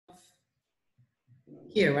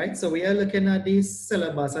here, right? So we are looking at the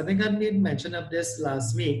syllabus. I think I made mention of this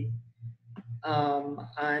last week.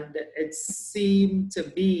 And it seemed to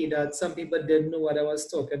be that some people didn't know what I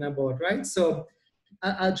was talking about, right? So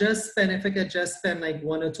I'll just spend, if I could just spend like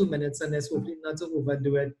 1 or 2 minutes on this, hopefully not to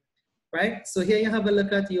overdo it, right? So here you have a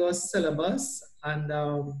look at your syllabus, and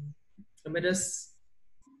let me just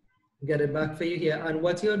get it back for you here. And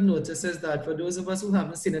what you'll notice is that for those of us who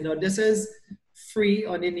haven't seen it, now this is free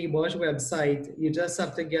on the NEBOSH website. You just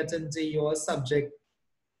have to get into your subject,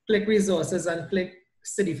 click resources and click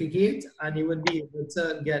certificate, and you will be able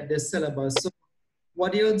to get this syllabus. So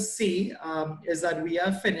what you'll see is that we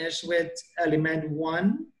are finished with element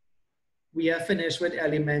 1. We are finished with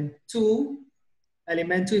element 2.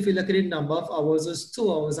 Element 2, if you look at the number of hours, is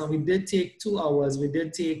 2 hours, and we did take 2 hours. We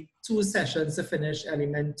did take 2 sessions to finish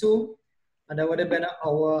element 2, and that would have been an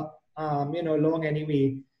hour, long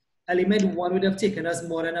anyway. Element 1 would have taken us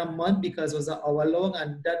more than a month because it was an hour long,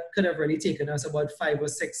 and that could have really taken us about 5 or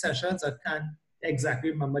 6 sessions. I can't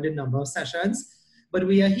exactly remember the number of sessions, but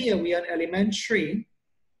we are here. We are on element 3,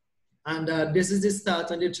 and this is the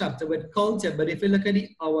start on the chapter with culture. But if you look at the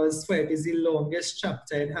hours for it, it's the longest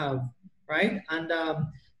chapter it have, right? And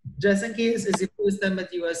just in case it's the first time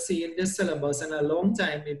that you are seeing this syllabus in a long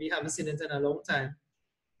time, maybe you haven't seen it in a long time,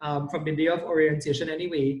 from the day of orientation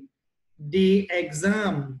anyway, the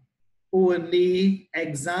exam only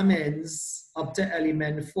examines up to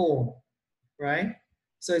element 4, right?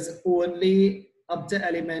 So it's only up to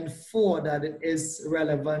element 4 that is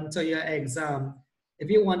relevant to your exam. If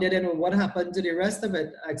you wanted to know what happened to the rest of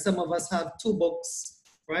it, like some of us have 2 books,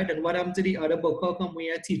 right? And what happened to the other book? How come we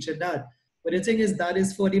are teaching that? But the thing is, that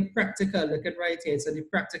is for the practical. Look at right here. So the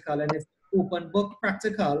practical, and it's open book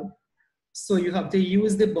practical. So you have to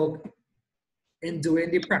use the book in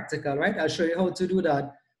doing the practical, right? I'll show you how to do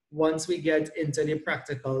that once we get into the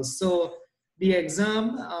practical. So the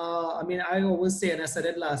exam, I always say, and I said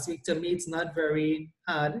it last week, to me, it's not very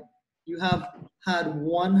hard. You have had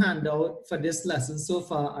 1 handout for this lesson so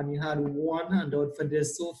far, and you had 1 handout for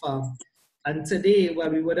this so far. And today, well,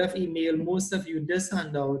 we would have emailed most of you this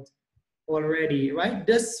handout already, right?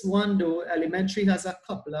 This one, though, elementary has a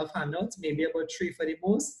couple of handouts, maybe about 3 for the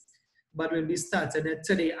most, but we'll be starting it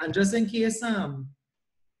today. And just in case,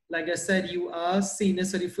 like I said, you are seeing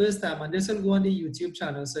this for the first time, and this will go on the YouTube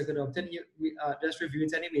channel, so you could often just review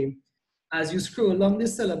it anyway. As you scroll along the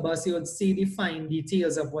syllabus, you'll see the fine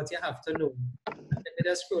details of what you have to know. Let me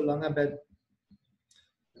just scroll along a bit.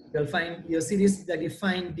 You'll see this, the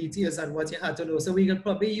fine details and what you have to know. So we can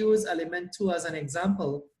probably use element 2 as an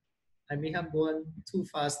example. I may have gone too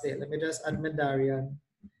fast there. Let me just admit Darian,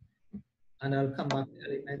 and I'll come back to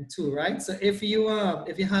element 2, right? So if you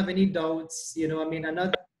have any doubts, I'm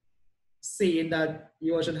not saying that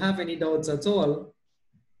you should have any doubts at all,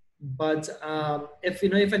 but if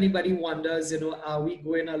anybody wonders, are we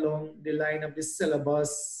going along the line of the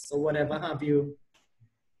syllabus or whatever have you,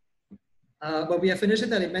 but we are finished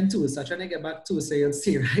with element 2, so I'm trying to get back 2, so you'll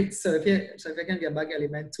see, right? So if I can get back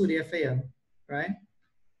element 2 there for you, right?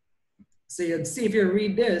 So you'll see, if you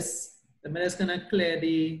read this, I'm just gonna clear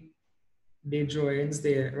the drawings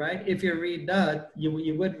there, right? If you read that,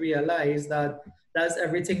 you would realize that that's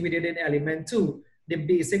everything we did in element 2. The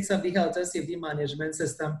basics of the health and safety management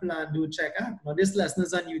system, plan, do, check, act. Now this lesson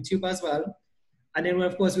is on YouTube as well. And then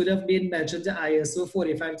of course, we'd have made mention to ISO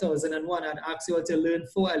 45001 and asked you to learn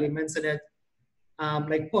 4 elements in it,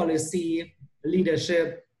 like policy,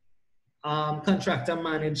 leadership, contractor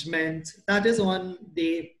management. That is on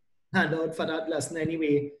the handout for that lesson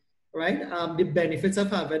anyway, right? The benefits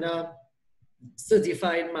of having a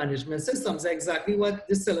certified management systems, exactly what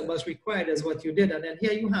the syllabus required is what you did. And then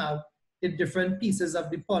here you have the different pieces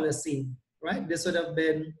of the policy, right? This would have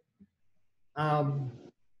been,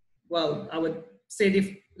 well, I would say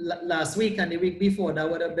the last week and the week before, that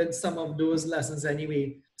would have been some of those lessons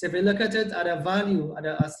anyway. So if you look at it at a value, at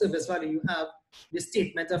a service value, you have the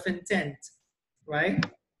statement of intent, right?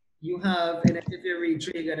 You have, and if you read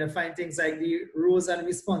through, you're going to find things like the roles and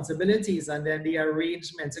responsibilities, and then the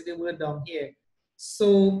arrangements, if they were down here.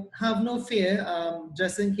 So have no fear,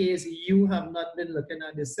 just in case you have not been looking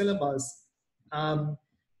at the syllabus.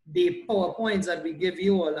 The PowerPoints that we give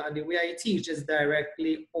you all and the way I teach is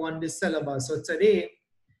directly on the syllabus. So today,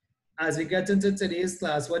 as we get into today's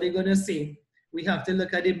class, what you're going to see, we have to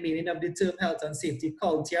look at the meaning of the term health and safety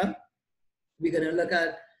culture. We're going to look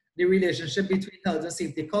at the relationship between health and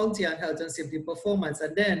safety culture and health and safety performance.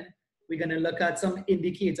 And then we're going to look at some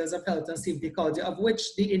indicators of health and safety culture, of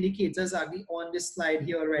which the indicators are on this slide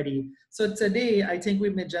here already. So today, I think we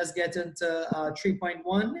may just get into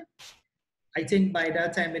 3.1. I think by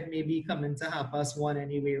that time it may be coming to 1:30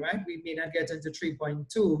 anyway, right? We may not get into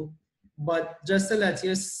 3.2, but just to let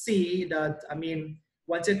you see that, I mean,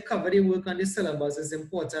 once you cover the work on the syllabus, it's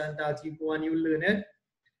important that you go and you learn it,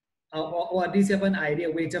 or at least you have an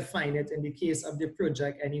idea where to find it in the case of the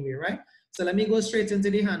project anyway, right? So let me go straight into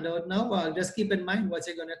the handout now. Just keep in mind what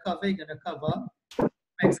you're going to cover. You're going to cover, for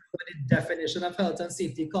example, the definition of health and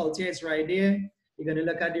safety culture is right there. You're going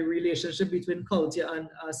to look at the relationship between culture and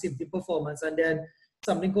safety performance, and then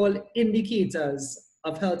something called indicators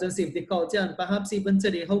of health and safety culture, and perhaps even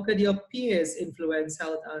today, how could your peers influence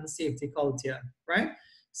health and safety culture, right?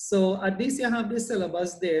 So at least you have the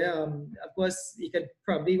syllabus there. Of course, you could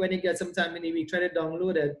probably, when you get some time in the week, try to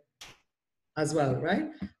download it as well, right?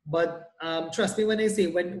 But trust me when I say,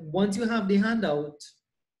 once you have the handout,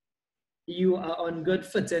 you are on good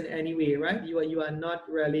footing anyway, right? You are not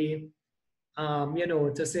really,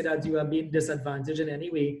 to say that you are being disadvantaged in any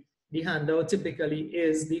way. The handout typically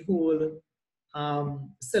is the whole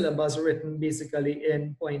syllabus written basically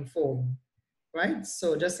in point form, right?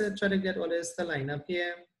 So just to try to get all this to line up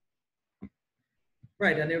here.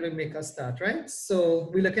 Right, and it will make us start, right? So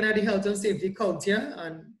we're looking at the health and safety culture,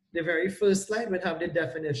 and the very first slide would have the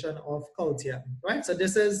definition of culture, right? So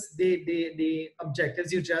this is the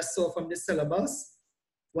objectives you just saw from the syllabus.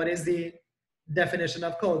 What is the definition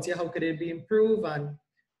of culture? How could it be improved? And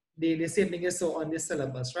the same thing is so on the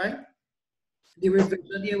syllabus, right? The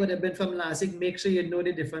revision here would have been from last week. Make sure you know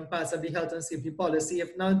the different parts of the health and safety policy.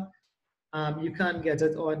 If not, you can't get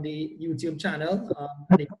it on the YouTube channel,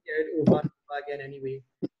 and you can hear it over and over again anyway,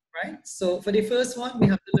 right? So for the first one, we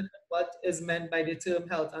have to look at what is meant by the term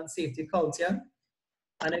health and safety culture.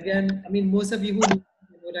 And again, I mean, most of you who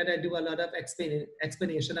know that I do a lot of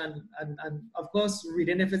explanation and of course,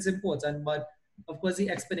 reading if it's important, but of course, the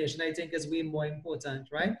explanation I think is way more important,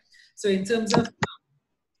 right? So in terms of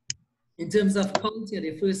culture,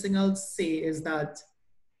 the first thing I'll say is that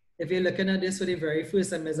if you're looking at this for the very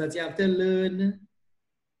first time, is that you have to learn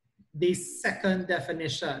the second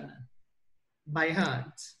definition by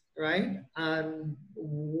heart, right? And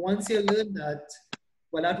once you learn that,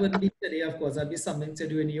 well, that wouldn't be today, of course, that'd be something to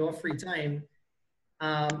do in your free time.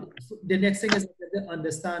 The next thing is to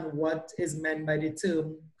understand what is meant by the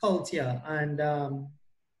term culture, and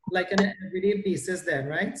like on an everyday basis then,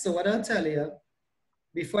 right? So what I'll tell you,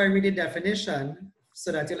 before I read the definition,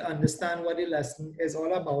 so that you'll understand what the lesson is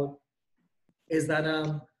all about, is that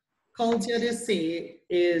culture, they say,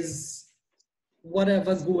 is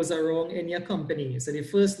whatever goes wrong in your company. So the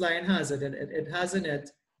first line has it, it has in it,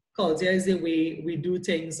 culture is the way we do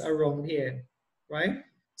things around here, right?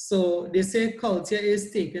 So they say culture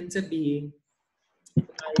is taken to be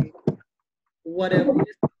like whatever you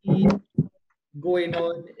see going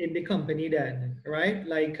on in the company then, right?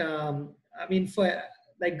 Like, I mean, for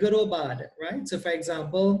like good or bad, right? So for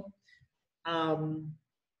example,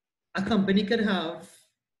 a company could have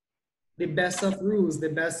the best of rules, the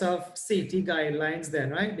best of safety guidelines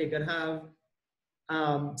then, right? They could have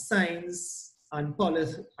signs and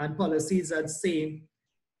policies that say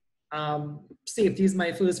safety is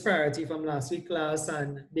my first priority from last week class,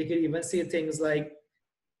 and they could even say things like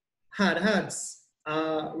hard hats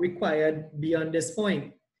are required beyond this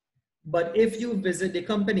point. But if you visit the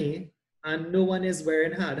company and no one is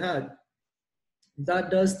wearing hard hat,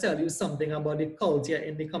 that does tell you something about the culture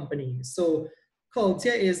in the company. So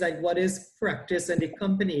culture is like what is practiced in the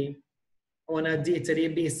company on a day-to-day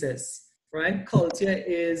basis, right? Culture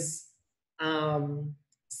is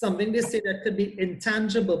something they say that could be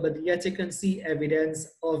intangible, but yet you can see evidence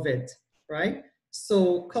of it, right?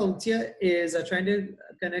 So culture is, I'm trying to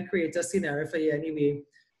kind of create a scenario for you anyway.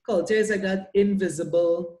 Culture is like that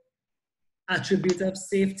invisible attribute of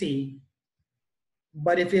safety,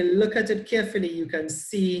 but if you look at it carefully, you can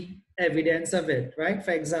see evidence of it, right?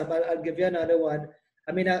 For example, I'll give you another one.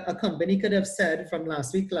 I mean, a company could have said from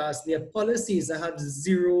last week class, their policies have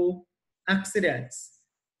 0 accidents.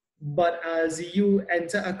 But as you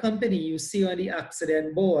enter a company, you see on the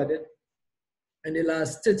accident board, in the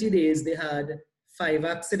last 30 days, they had 5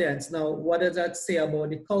 accidents. Now, what does that say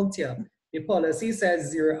about the culture? The policy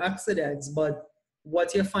says 0 accidents, but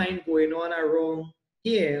what you find going on around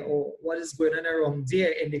here, or what is going on around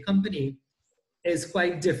there in the company, is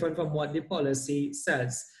quite different from what the policy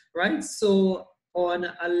says, right? So on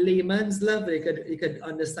a layman's level, you could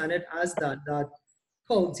understand it as that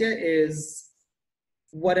culture is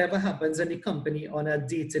whatever happens in the company on a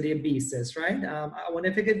day-to-day basis, right? I wonder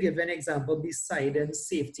if I could give an example besides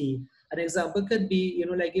safety. An example could be,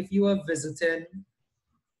 like if you are visiting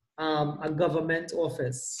a government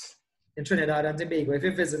office in Trinidad and Tobago, if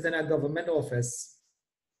you're visiting a government office,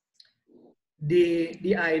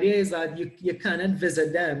 the idea is that you cannot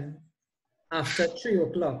visit them after 3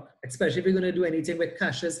 o'clock, especially if you're going to do anything with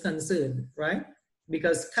cash is concerned, right?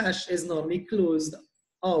 Because cash is normally closed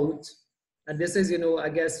out, and this is, I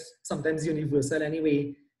guess sometimes universal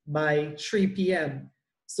anyway, by 3 p.m.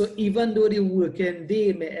 So even though the working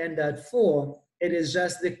day may end at 4, it is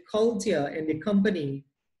just the culture in the company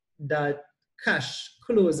that cash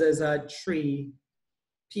closes at 3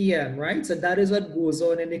 p.m., right? So that is what goes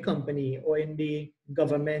on in the company or in the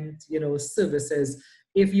government, services.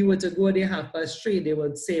 If you were to go there 3:30, they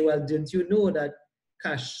would say, well, didn't you know that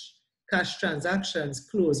cash cash transactions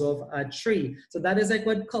close off at 3? So that is like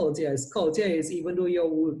what culture is. Culture is, even though your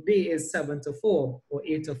work day is 7 to 4 or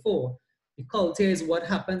 8 to 4, the culture is what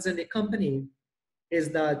happens in the company is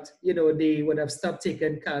that, they would have stopped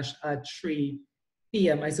taking cash at 3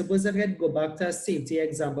 p.m. I suppose I could go back to a safety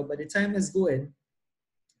example, but the time is going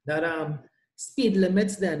that speed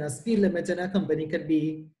limits, then a speed limit in a company could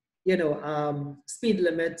be, speed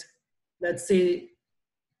limit, let's say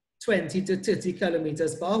 20 to 30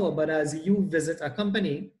 kilometers per hour. But as you visit a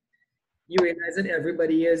company, you realize that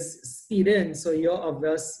everybody is speeding. So your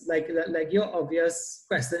obvious, like your obvious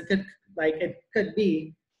question could, like it could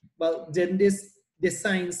be, well, didn't this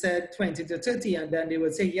sign said 20 to 30? And then they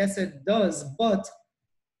would say, yes, it does. But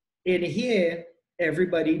in here,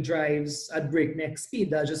 everybody drives at breakneck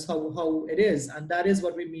speed. That's just how it is. And that is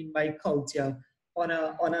what we mean by culture. On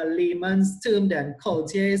a layman's term, then,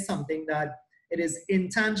 culture is something that it is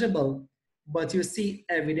intangible, but you see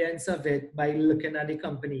evidence of it by looking at the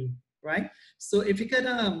company, right? So if you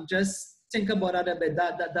can just think about that a bit,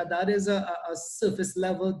 that is a surface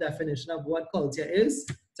level definition of what culture is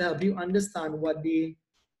to help you understand what the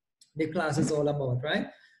class is all about, right?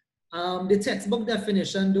 The textbook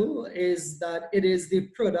definition, though, is that it is the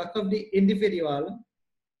product of the individual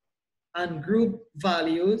and group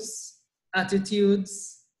values,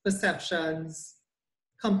 attitudes, perceptions,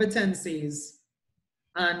 competencies,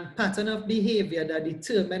 and pattern of behavior that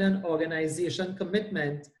determine an organization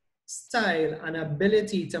commitment, style, and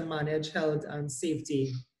ability to manage health and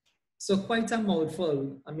safety. So quite a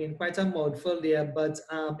mouthful. I mean, quite a mouthful there, but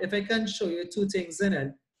if I can show you two things in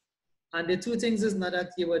it, and the two things is not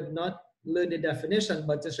that you would not learn the definition,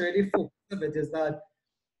 but to show you the focus of it is that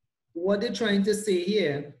what they're trying to say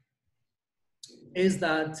here is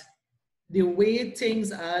that the way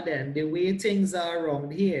things are then, the way things are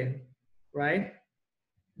around here, right?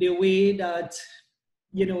 The way that,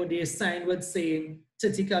 the sign would say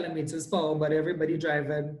 30 kilometers per hour, but everybody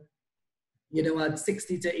driving, at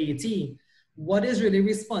 60 to 80. What is really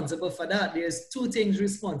responsible for that? There's two things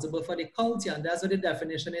responsible for the culture, and that's what the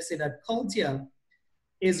definition is, say that culture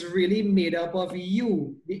is really made up of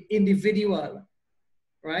you, the individual,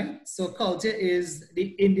 right? So culture is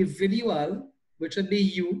the individual, which would be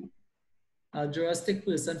you. I'll draw a stick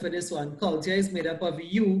person for this one. Culture is made up of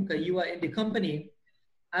you, because you are in the company,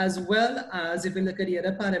 as well as, if you look at the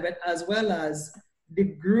other part of it, as well as the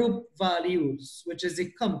group values, which is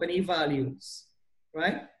the company values,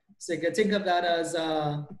 right? So you can think of that as,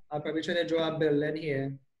 I'll probably try to draw a building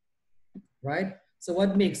here, right? So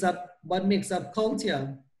what makes up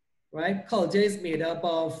culture, right? Culture is made up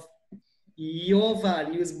of your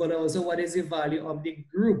values, but also what is the value of the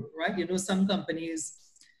group, right? Some companies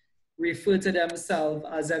refer to themselves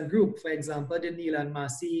as a group. For example, the Neil and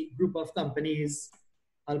Massey group of companies.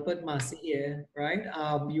 I'll put Massey here, right?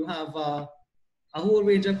 You have a whole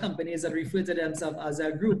range of companies that refer to themselves as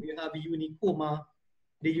a group. You have Unicoma,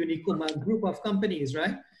 the Unicoma group of companies,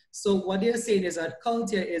 right? So what they're saying is that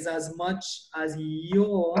culture is as much as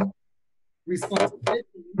your responsibility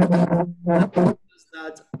as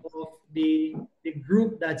that of the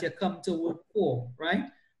group that you come to work for, right?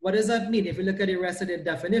 What does that mean? If you look at the rest of the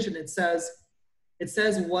definition, it says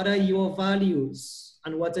what are your values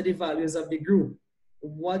and what are the values of the group?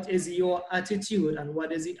 What is your attitude and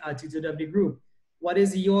what is the attitude of the group? What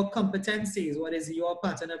is your competencies? What is your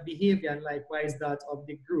pattern of behavior? And likewise that of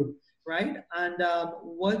the group, right? And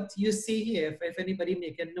what you see here, if anybody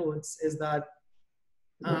making notes, is that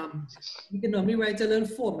you can normally write a little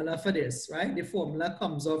formula for this, right? The formula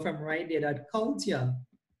comes out from right there, that culture,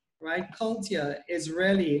 right? Culture is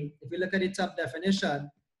really, if you look at the top definition,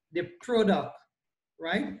 the product,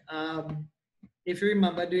 right? If you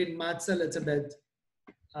remember doing maths a little bit,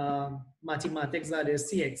 mathematics, that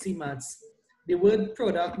is CXC maths, the word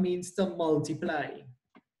product means to multiply,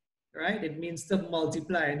 right? It means to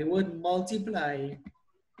multiply. And the word multiply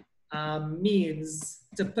means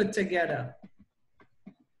to put together,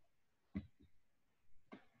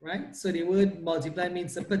 right? So the word multiply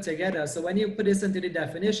means to put together. So when you put this into the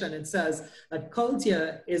definition, it says that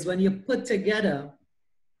culture is when you put together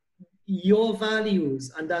your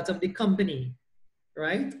values and that of the company,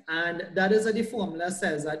 right? And that is what the formula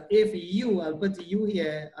says, that if you, I'll put you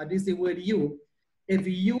here, at least the word you, if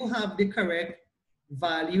you have the correct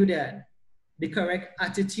value then, the correct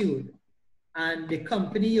attitude, and the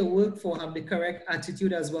company you work for have the correct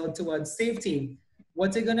attitude as well towards safety,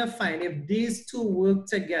 what you're gonna find, if these two work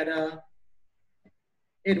together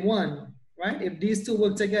in one, right? If these two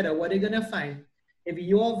work together, what are you gonna find? If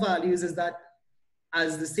your values is that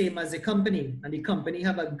as the same as the company, and the company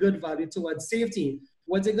have a good value towards safety,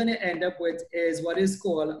 what you're gonna end up with is what is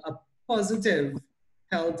called a positive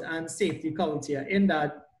health and safety culture, in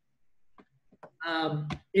that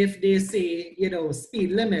if they say, you know,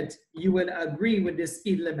 speed limit, you will agree with the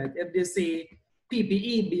speed limit. If they say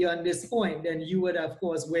PPE beyond this point, then you would, of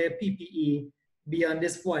course, wear PPE beyond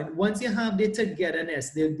this point. Once you have the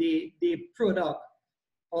togetherness, the product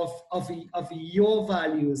of your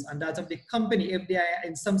values and that of the company, if they are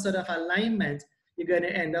in some sort of alignment, you're going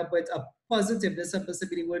to end up with a positive, there's supposed to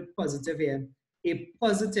be the word positive here, a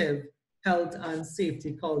positive health and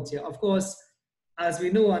safety culture. Of course, as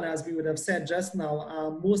we know and as we would have said just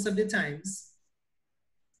now, most of the times,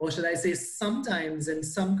 or should I say sometimes in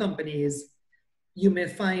some companies, you may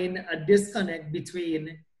find a disconnect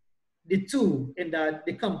between the two, in that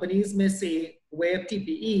the companies may say wear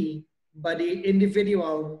PPE, but the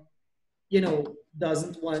individual, you know,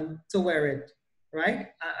 doesn't want to wear it, right?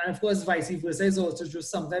 And of course, vice versa is also true.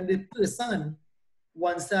 Sometimes the person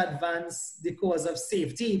wants to advance the cause of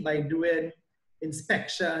safety by doing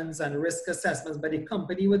inspections and risk assessments, but the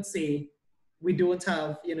company would say, we don't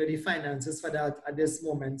have, you know, the finances for that at this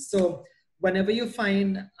moment. So whenever you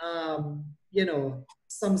find, you know,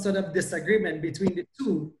 some sort of disagreement between the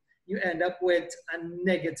two, you end up with a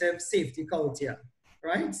negative safety culture,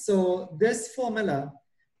 right? So this formula,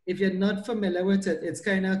 if you're not familiar with it, it's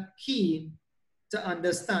kind of key to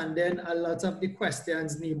understanding a lot of the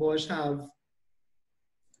questions NEBOSH have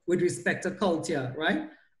with respect to culture, right?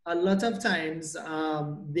 A lot of times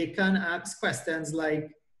they can ask questions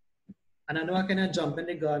like, and I know I cannot jump in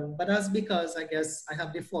the gun, but that's because I guess I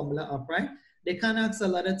have the formula up, right? They can ask a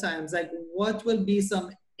lot of times like, what will be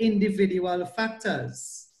some individual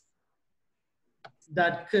factors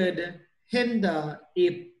that could hinder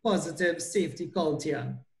a positive safety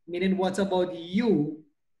culture? Meaning, what about you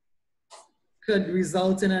could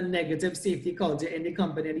result in a negative safety culture in the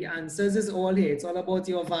company? The answers is all here. It's all about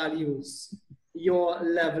your values, your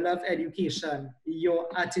level of education, your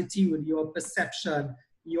attitude, your perception,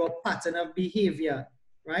 your pattern of behavior,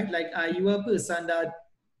 right? Like, are you a person that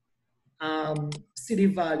see the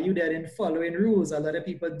value there in following rules? A lot of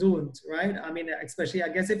people don't, right? I mean, especially, I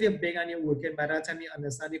guess if you're big and you're working, by that time you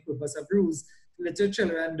understand the purpose of rules. Little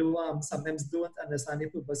children do sometimes don't understand the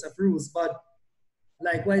purpose of rules, but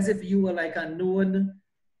likewise, if you were like a known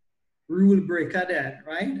rule breaker then,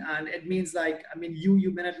 right? And it means like, I mean,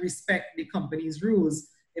 you may not respect the company's rules.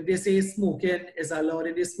 If they say smoking is allowed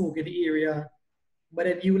in the smoking area, but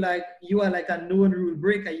then you are like a known rule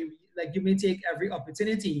breaker, you may take every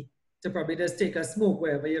opportunity to probably just take a smoke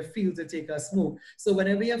wherever you feel to take a smoke. So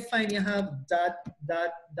whenever you find you have that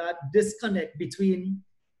disconnect between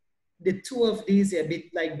the two of these here,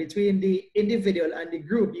 like between the individual and the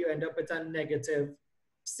group, you end up with a negative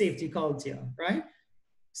safety culture, right?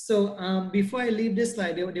 So before I leave this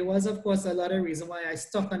slide, there was of course a lot of reason why I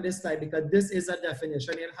stuck on this slide, because this is a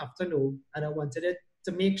definition you'll have to know, and I wanted it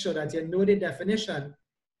to make sure that you know the definition,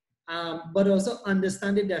 but also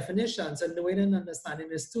understand the definition. So knowing and understanding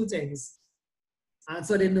is two things. And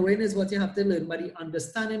so the knowing is what you have to learn, but the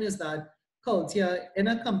understanding is that culture in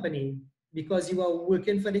a company, because you are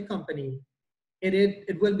working for the company,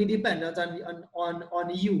 it will be dependent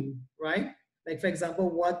on you, right? Like, for example,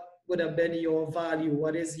 what would have been your value?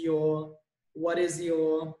 What is your,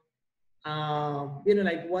 you know,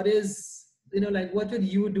 like what is, you know, like what would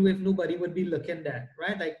you do if nobody would be looking there,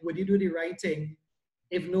 right? Like, would you do the right thing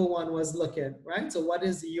if no one was looking, right? So what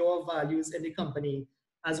is your values in the company,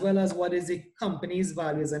 as well as what is the company's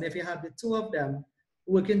values? And if you have the two of them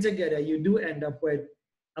working together, you do end up with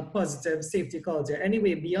a positive safety culture.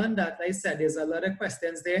 Anyway, beyond that, like I said, there's a lot of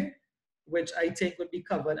questions there, which I think would be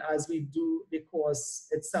covered as we do the course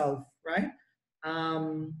itself, right?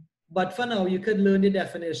 But for now, you could learn the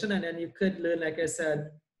definition, and then you could learn, like I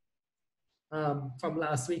said, from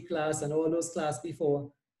last week class and all those class before,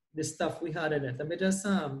 the stuff we had in it. Let me just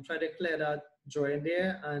try to clear that drawing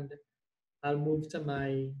there, and I'll move to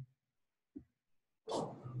my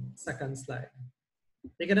second slide.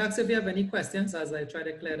 You can ask if you have any questions as I try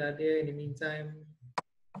to clear that there in the meantime.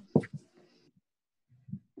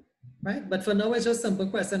 Right, but for now it's just a simple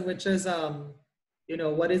question, which is,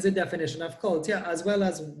 what is the definition of culture, as well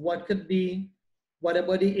as what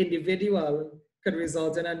about the individual could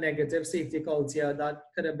result in a negative safety culture. That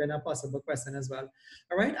could have been a possible question as well.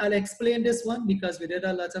 All right, I'll explain this one because we did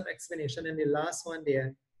a lot of explanation in the last one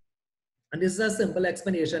there. And this is a simple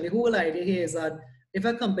explanation. The whole idea here is that if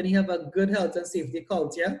a company have a good health and safety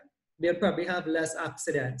culture, they'll probably have less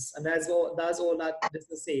accidents. And that's all that this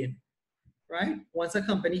is saying, right? Once a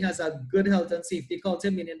company has a good health and safety culture,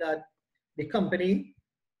 meaning that the company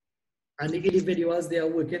and the individuals, they are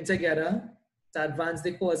working together to advance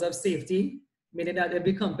the cause of safety, meaning that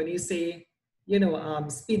every company say,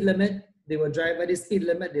 speed limit, they will drive at the speed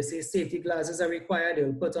limit. They say safety glasses are required, they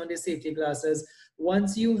will put on the safety glasses.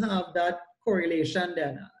 Once you have that correlation,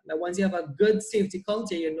 then once you have a good safety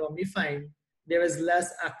culture, you normally find there is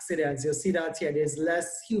less accidents. You'll see that here, there's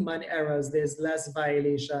less human errors, there's less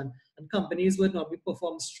violation, and companies would normally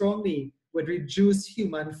perform strongly with reduced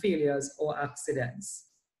human failures or accidents.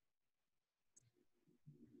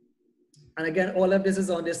 And again, all of this is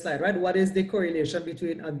on this slide, right? What is the correlation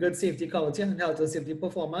between a good safety culture and health and safety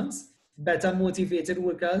performance? Better motivated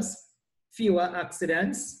workers, fewer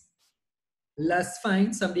accidents, less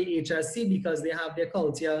fines from the HSE because they have their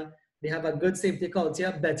culture, they have a good safety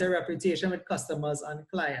culture, better reputation with customers and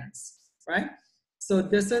clients, right? So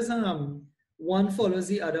this is one follows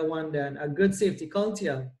the other one then. A good safety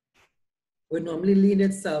culture would normally lead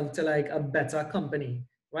itself to like a better company,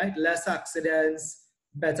 right? Less accidents,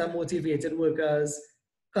 better motivated workers,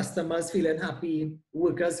 customers feeling happy,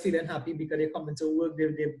 workers feeling happy because they come into work,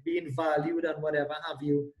 they're being valued and whatever have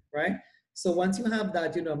you, right? So once you have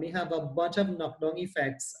that, we have a bunch of knockdown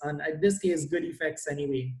effects, and in this case, good effects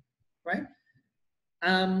anyway, right?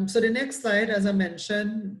 So the next slide, as I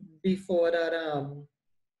mentioned before that,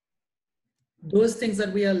 those things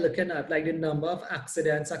that we are looking at, like the number of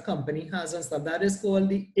accidents a company has and stuff, that is called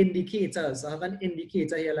the indicators. I have an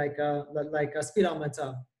indicator here like a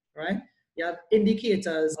speedometer, right? You have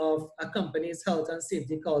indicators of a company's health and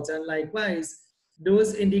safety culture, and likewise,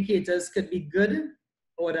 those indicators could be good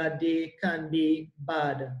or that they can be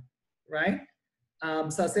bad, right?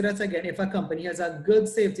 So I'll say that again, if a company has a good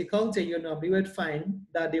safety culture, you normally would find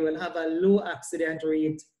that they will have a low accident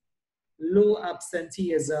rate, low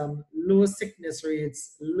absenteeism, low sickness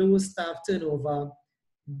rates, low staff turnover,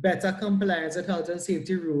 better compliance with health and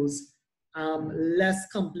safety rules, less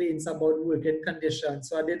complaints about working conditions.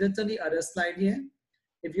 So I did it on the other slide here.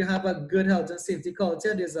 If you have a good health and safety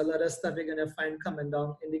culture, there's a lot of stuff you're gonna find coming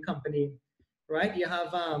down in the company, right? You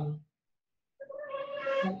have,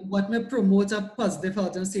 what may promote a positive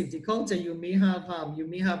health and safety culture, you may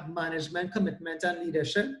have management commitment and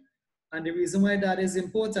leadership. And the reason why that is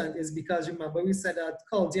important is because remember we said that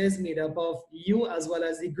culture is made up of you as well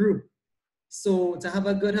as the group. So to have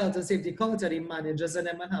a good health and safety culture, the managers and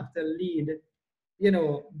them have to lead,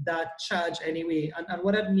 that charge anyway. And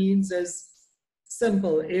what that means is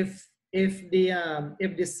simple. If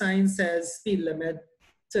the sign says speed limit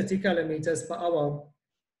 30 kilometers per hour,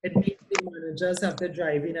 it means the managers have to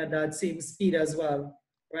drive in at that same speed as well,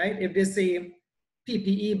 right? If they say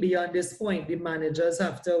PPE beyond this point, the managers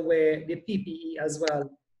have to wear the PPE as well,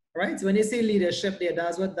 right? So when they say leadership there,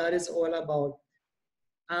 that's what that is all about.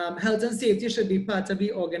 Health and safety should be part of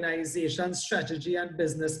the organization's strategy and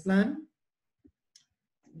business plan.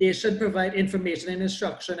 They should provide information and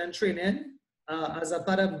instruction and training. As a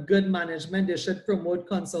part of good management, they should promote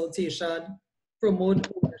consultation, promote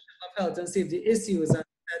ownership of health and safety issues, and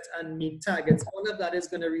set and meet targets. All of that is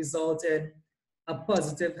going to result in a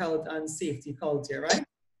positive health and safety culture, right?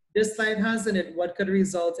 This slide has in it what could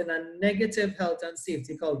result in a negative health and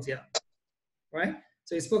safety culture, right?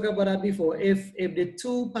 So we spoke about that before. If the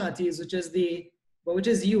two parties, which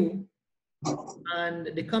is you and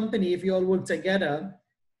the company, if you all work together,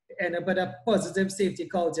 end up with a positive safety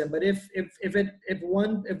culture. But if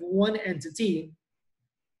one entity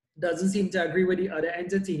doesn't seem to agree with the other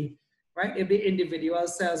entity, right? If the individual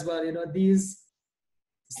says, well, these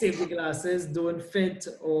safety glasses don't fit,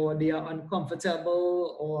 or they are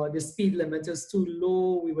uncomfortable, or the speed limit is too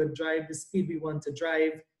low, we would drive the speed we want to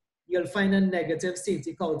drive, you'll find a negative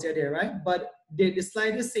safety culture there, right? But the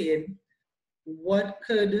slide is saying what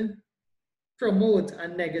could promote a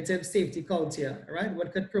negative safety culture, right?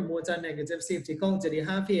 What could promote a negative safety culture? They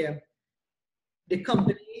have here the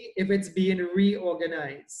company, if it's being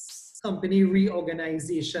reorganized, company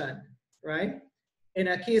reorganization, right? In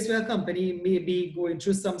a case where a company may be going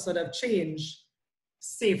through some sort of change,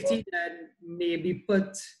 safety then may be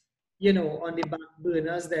put, on the back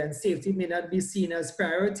burners. Then safety may not be seen as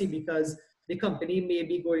priority because the company may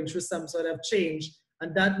be going through some sort of change,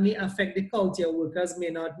 and that may affect the culture. Workers may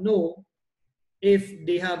not know if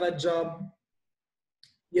they have a job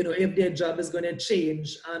you know, if their job is going to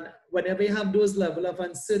change. And whenever you have those level of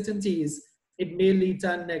uncertainties, it may lead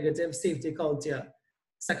to a negative safety culture.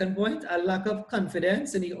 Second point, a lack of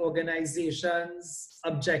confidence in the organization's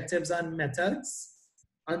objectives and methods.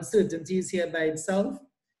 Uncertainties here by itself.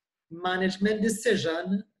 Management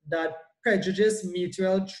decision that prejudice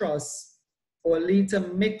mutual trust or lead to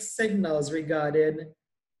mixed signals regarding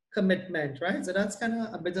commitment, right? So that's kind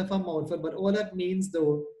of a bit of a mouthful, but all that means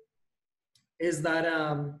though is that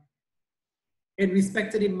in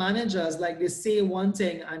respect to the managers, like they say one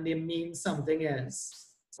thing and they mean something else,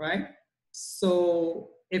 right? So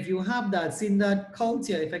if you have that, seeing that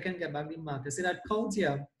culture, if I can get back the marker, see that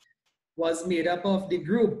culture was made up of the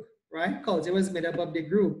group, right? Culture was made up of the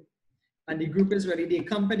group, and the group is really the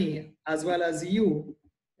company as well as you,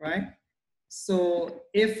 right? So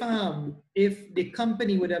if the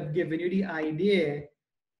company would have given you the idea,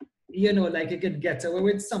 you know, like you could get away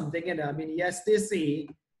with something, and I mean, yes, they say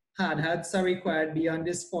hats are required beyond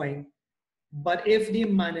this point, but if the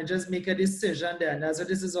managers make a decision, then that's what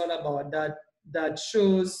this is all about. That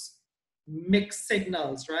shows mixed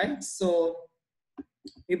signals, right? So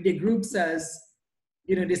if the group says,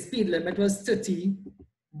 you know, the speed limit was 30,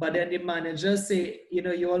 but then the managers say, you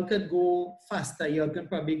know, you all could go faster, you all can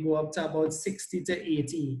probably go up to about 60 to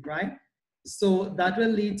 80, right? So that will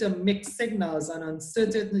lead to mixed signals and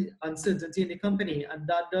uncertainty in the company, and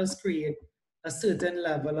that does create a certain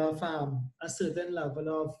level of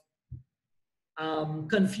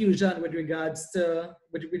confusion with regards to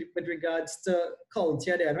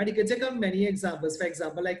culture there, right? You can take on many examples. For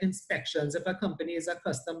example, like inspections. If a company is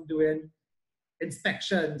accustomed doing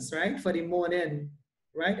inspections, right, for the morning,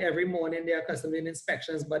 right? Every morning they are accustomed doing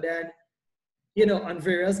inspections, but then, you know, on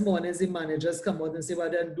various mornings, the managers come out and say, well,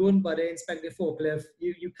 then don't bother inspect the forklift.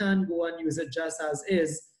 You can't go and use it just as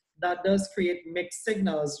is. That does create mixed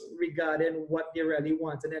signals regarding what they really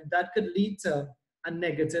want. And then that could lead to a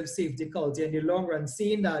negative safety culture in the long run,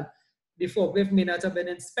 seeing that the forklift may not have been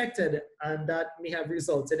inspected, and that may have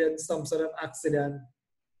resulted in some sort of accident,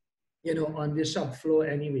 you know, on the shop floor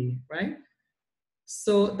anyway, right?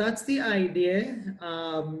 So that's the idea.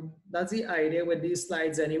 That's the idea with these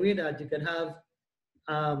slides anyway, that you can have,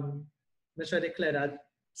 let's try to clear that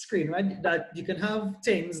screen, right? That you can have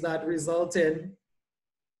things that result in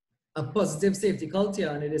a positive safety culture,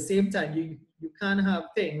 and at the same time, you can have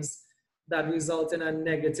things that result in a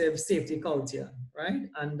negative safety culture, right?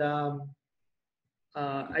 And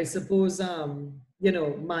I suppose, you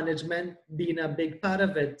know, management being a big part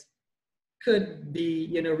of it could be,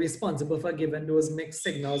 you know, responsible for giving those mixed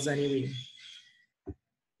signals anyway.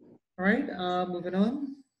 All right, moving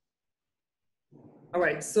on. All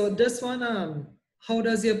right, so this one, how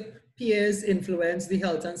does your peers influence the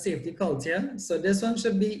health and safety culture? So this one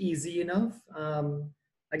should be easy enough.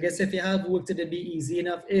 I guess if you have worked, it'd be easy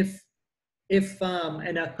enough. If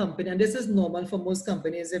in a company, and this is normal for most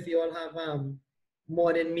companies, if you all have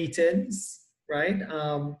morning meetings, right?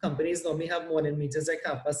 Companies normally have morning meetings like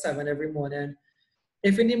 7:30 every morning.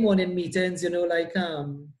 If in the morning meetings, you know, like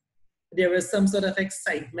there is some sort of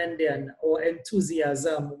excitement then or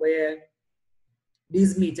enthusiasm where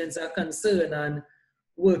these meetings are concerned, and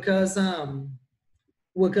workers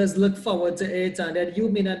workers look forward to it, and then you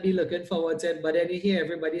may not be looking forward to it, but then you hear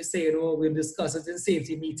everybody saying, oh, we'll discuss it in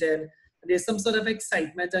safety meeting. And there's some sort of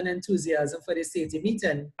excitement and enthusiasm for the safety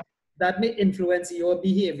meeting that may influence your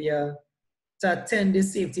behavior to attend the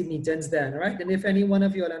safety meetings then, right? And if any one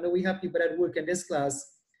of you all, I know we have people that work in this class,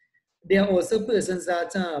 there are also persons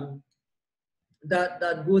that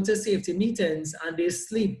that go to safety meetings and they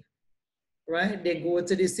sleep, right? They go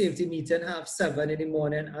to the safety meeting 7:30 in the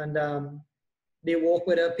morning, and they walk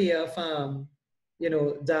with a pair of you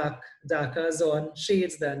know, darkers on,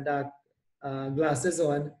 shades, then dark glasses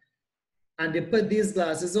on, and they put these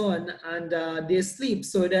glasses on, and they sleep.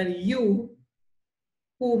 So then you,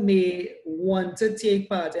 who may want to take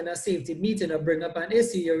part in a safety meeting or bring up an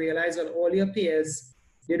issue, you realize that all your peers,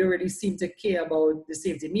 they don't really seem to care about the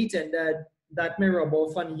safety meeting, that may rub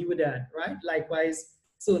off on you then, right? Likewise,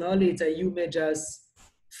 sooner or later, you may just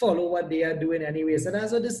follow what they are doing anyway. So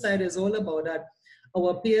that's what this slide is all about, that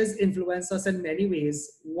our peers influence us in many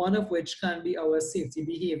ways, one of which can be our safety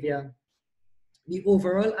behavior. The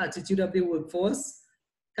overall attitude of the workforce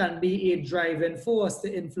can be a driving force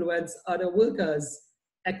to influence other workers,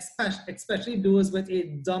 especially those with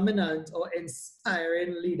a dominant or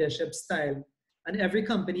inspiring leadership style. And every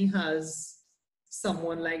company has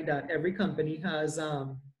someone like that. Every company has,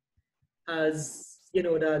 you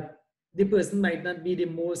know, that the person might not be the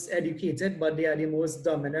most educated, but they are the most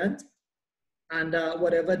dominant. And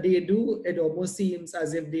whatever they do, it almost seems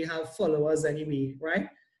as if they have followers anyway, right?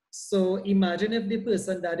 So imagine if the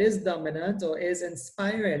person that is dominant or is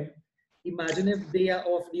inspiring, imagine if they are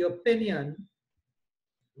of the opinion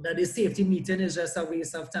that the safety meeting is just a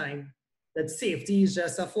waste of time, that safety is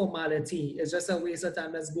just a formality, it's just a waste of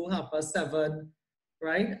time, let's go 7:30,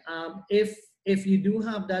 right? If you do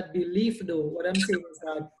have that belief though, what I'm saying is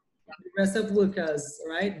that the rest of workers,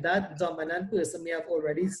 right, that dominant person may have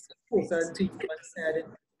already spoken to you and said,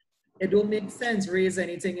 it don't make sense raise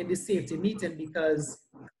anything in the safety meeting because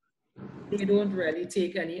they don't really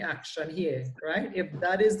take any action here, right? If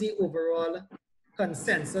that is the overall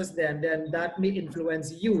consensus, then that may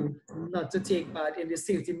influence you not to take part in the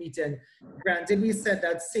safety meeting. Granted, we said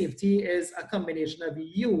that safety is a combination of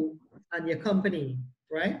you and your company,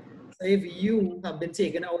 right? So if you have been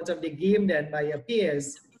taken out of the game then by your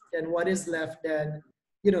peers, then what is left then,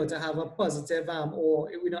 to have a positive or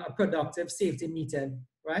a productive safety meeting,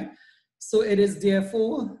 right? So it is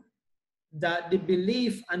therefore that the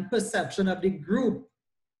belief and perception of the group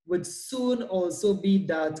would soon also be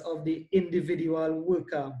that of the individual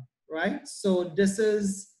worker, right? So this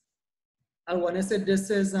is, I want to say this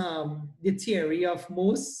is the theory of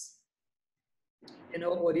most,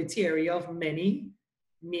 or the theory of many,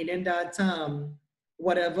 meaning that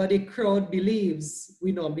whatever the crowd believes,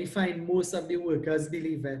 we normally find most of the workers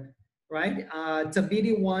believe it, right? To be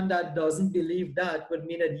the one that doesn't believe that would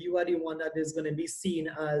mean that you are the one that is going to be seen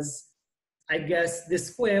as, I guess, the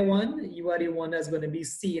square one. You are the one that's going to be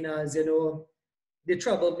seen as, the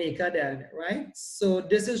troublemaker then, right? So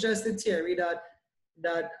this is just a theory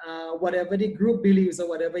that whatever the group believes or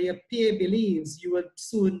whatever your peer believes, you will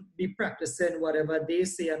soon be practicing whatever they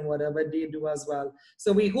say and whatever they do as well.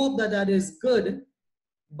 So we hope that that is good.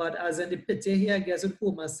 But as in the picture here, I guess with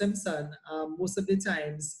Homer Simpson, most of the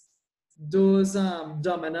times, those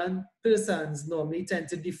dominant persons normally tend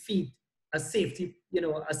to defeat a safety,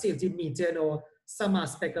 a safety meeting or some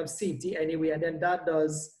aspect of safety anyway. And then that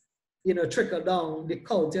does, trickle down, the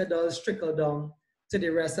culture does trickle down to the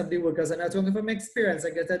rest of the workers. And I talking from experience,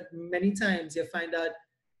 I guess that many times you find that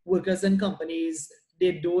workers in companies,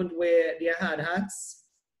 they don't wear their hard hats.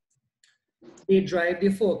 They drive the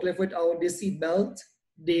forklift without the seat belt.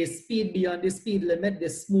 They speed beyond the speed limit. They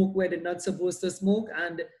smoke where they're not supposed to smoke.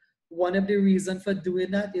 And one of the reasons for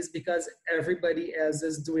doing that is because everybody else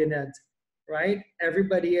is doing it, right?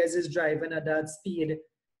 Everybody else is driving at that speed.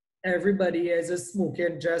 Everybody else is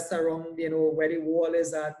smoking just around, where the wall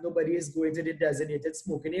is at. Nobody is going to the designated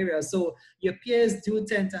smoking area. So your peers do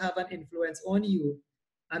tend to have an influence on you.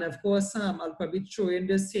 And of course, I'll probably throw in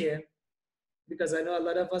this here, because I know a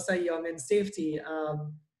lot of us are young in safety.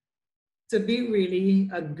 To be really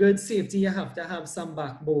a good safety, you have to have some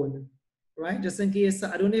backbone, right? Just in case,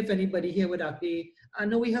 I don't know if anybody here would actually, I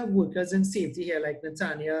know we have workers in safety here like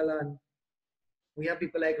Nathaniel, and we have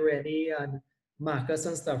people like Rennie and Marcus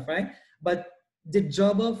and stuff, right? But the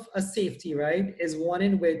job of a safety, right, is one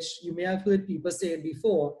in which you may have heard people say it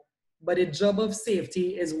before, but the job of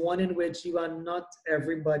safety is one in which you are not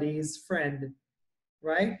everybody's friend,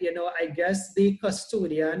 right? I guess the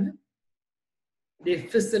custodian, the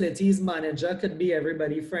facilities manager could be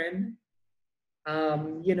everybody's friend.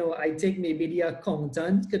 I think maybe the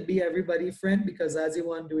accountant could be everybody's friend because as you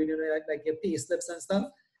want doing, like your pay slips and stuff.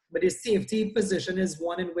 But the safety position is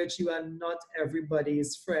one in which you are not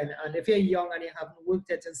everybody's friend. And if you're young and you haven't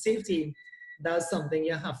worked yet in safety, that's something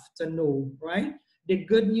you have to know, right? The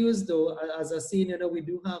good news though, as I seen, we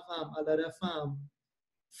do have a lot of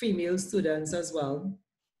female students as well.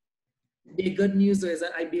 The good news is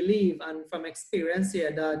that I believe, and from experience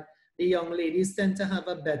here, that the young ladies tend to have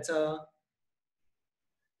a better,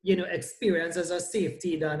 experience as a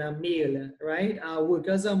safety than a male, right?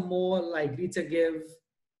 Workers are more likely to give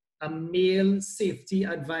a male safety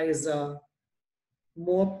advisor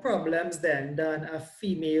more problems than a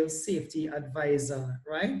female safety advisor,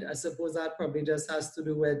 right? I suppose that probably just has to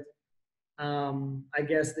do with, I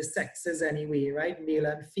guess, the sexes anyway, right? Male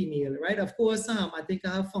and female, right? Of course, I think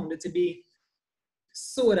I have found it to be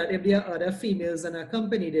so that if there are other females in a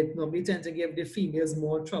company, they normally tend to give the females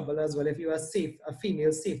more trouble as well if you are a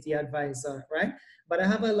female safety advisor, right? But I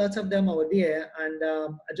have a lot of them out there, and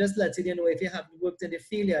I just letting you know, if you haven't worked in the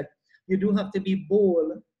field yet, you do have to be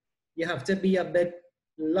bold. You have to be a bit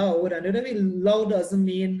loud. And I mean loud doesn't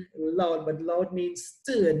mean loud, but loud means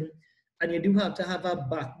stern. And you do have to have a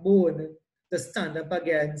backbone to stand up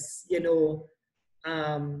against, the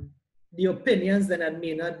opinions that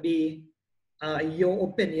may not be your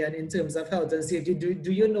opinion in terms of health and safety.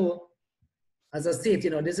 Do you know, as a safety,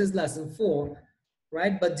 this is lesson 4,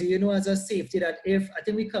 right? But do you know as a safety that if, I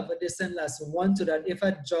think we covered this in lesson 1 too, that if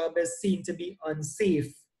a job is seen to be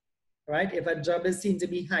unsafe, right? If a job is seen to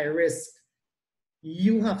be high risk,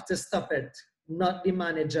 you have to stop it, not the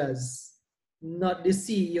managers, not the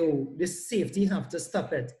CEO. The safety have to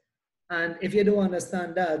stop it. And if you don't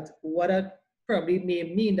understand that, what that probably may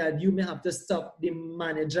mean that you may have to stop the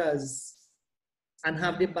managers and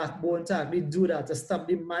have the backbone to actually do that, to stop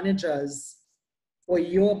the managers or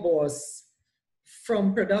your boss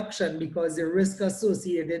from production because the risk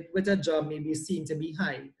associated with a job may be seen to be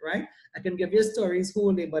high, right? I can give you stories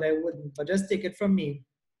wholly, but I wouldn't, but just take it from me,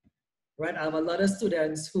 right? I have a lot of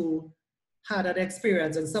students who had that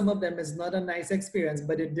experience, and some of them is not a nice experience,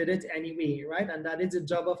 but they did it anyway, right? And that is the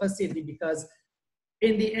job of a safety, because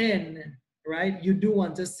in the end, right, you do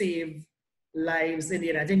want to save lives in the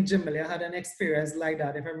end. I think Jim Miller had an experience like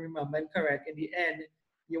that, if I remember correct. In the end,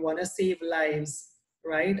 you want to save lives,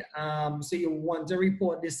 right? So you want to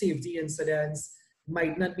report the safety incidents.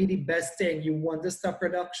 Might not be the best thing. You want to stop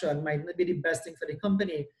production, might not be the best thing for the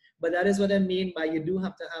company. But that is what I mean by you do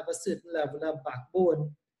have to have a certain level of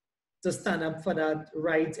backbone to stand up for that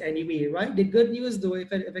right anyway, right? The good news though, if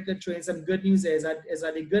I could throw in some good news is that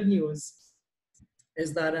the good news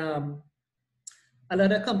is that a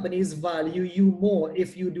lot of companies value you more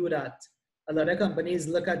if you do that. A lot of companies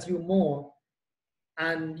look at you more,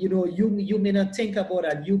 and you know you may not think about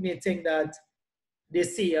that. You may think that they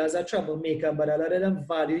see you as a troublemaker, but a lot of them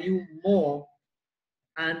value you more,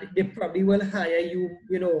 and they probably will hire you,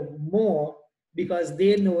 you know, more because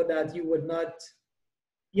they know that you would not,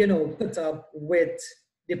 you know, put up with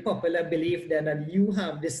the popular belief then that you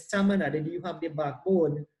have the stamina, that you have the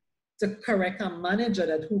backbone to correct a manager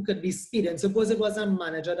that who could be speeding. Suppose it was a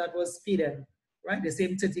manager that was speeding, right? The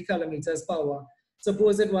same 30 kilometers per hour.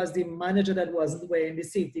 Suppose it was the manager that wasn't wearing the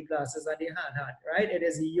safety glasses that they had, right? It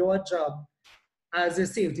is your job as a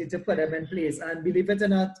safety to put them in place. And believe it or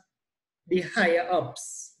not, the higher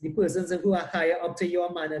ups, the persons who are higher up to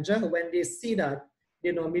your manager, when they see that,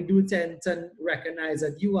 they normally do tend to recognize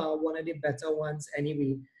that you are one of the better ones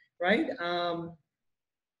anyway, right?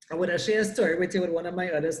 I would have shared a story with you with one of my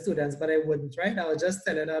other students, but I wouldn't, right? I would just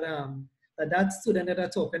tell you that that student that I'm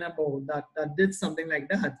talking about that did something like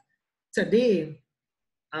that. Today,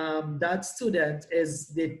 that student is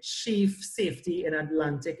the chief safety in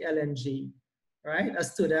Atlantic LNG, right? A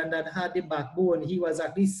student that had the backbone. He was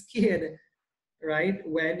actually scared, right?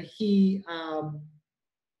 When he,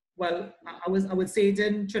 well, I would say it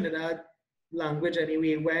in Trinidad language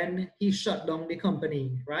anyway, when he shut down the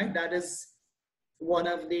company, right? That is one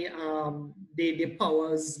of the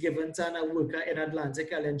powers given to a worker in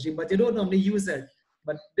Atlantic LNG, but they don't normally use it.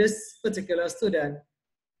 But this particular student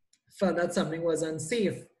felt that something was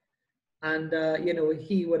unsafe, and you know,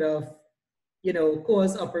 he would have, you know,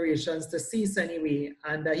 caused operations to cease anyway.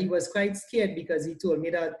 And he was quite scared because he told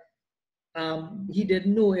me that he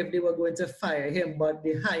didn't know if they were going to fire him, but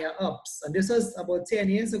the higher ups, and this was about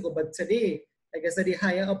 10 years ago, but today, like I said, the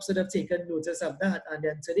higher ups would have taken notice of that. And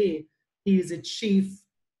then today, he is the chief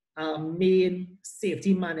main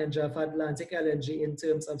safety manager for Atlantic LNG in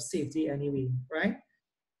terms of safety anyway, right?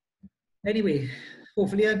 Anyway,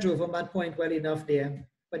 hopefully I drove on that point well enough there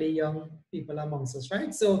for the young people amongst us,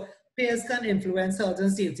 right? So peers can influence health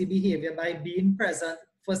and safety behavior by being present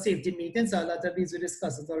for safety meetings. A lot of these we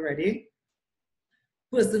discussed it already.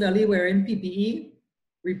 Personally wearing PPE,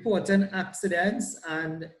 reporting accidents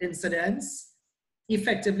and incidents,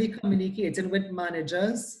 effectively communicating with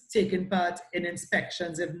managers, taking part in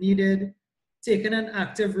inspections if needed, taking an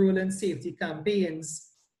active role in safety campaigns,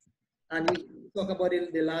 and we talk about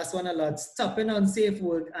the last one a lot, stopping unsafe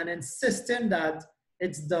work and insisting that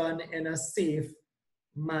it's done in a safe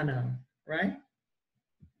manner, right?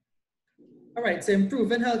 All right, so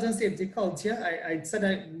improving health and safety culture. I said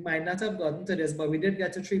I might not have gotten to this, but we did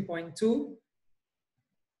get to 3.2.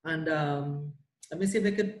 And let me see if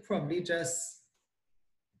I could probably just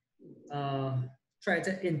try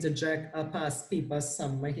to interject a past paper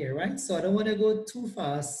somewhere here, right? So I don't want to go too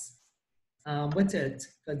fast with it,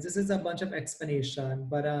 because this is a bunch of explanation,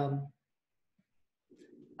 but I'll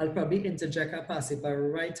probably interject a past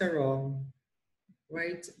paper right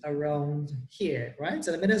around here, right?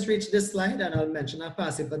 So let me just reach this slide and I'll mention a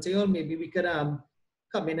past paper to you. Maybe we could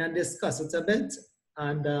come in and discuss it a bit,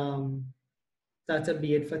 and that'll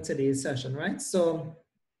be it for today's session, right? So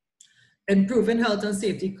improving health and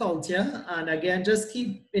safety culture. And again, just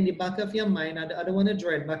keep in the back of your mind, I don't want to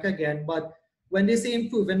draw it back again, but when they say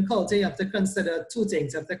improving culture, you have to consider two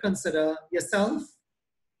things. You have to consider yourself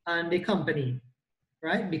and the company,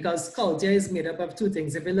 right? Because culture is made up of two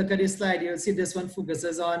things. If you look at this slide, you'll see this one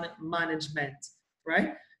focuses on management,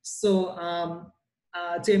 right? So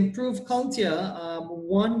to improve culture,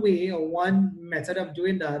 one way or one method of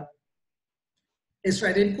doing that is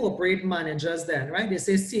try to incorporate managers then, right? They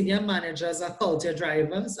say senior managers are culture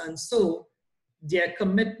drivers, and so their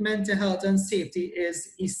commitment to health and safety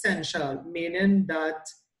is essential, meaning that,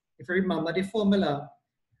 if you remember the formula,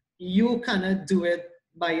 you cannot do it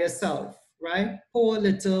by yourself, right? Poor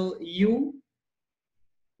little you,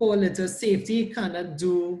 poor little safety cannot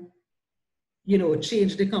do,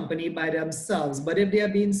 change the company by themselves. But if they are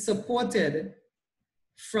being supported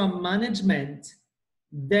from management,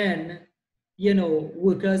 then,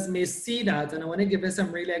 workers may see that. And I want to give you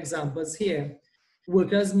some real examples here.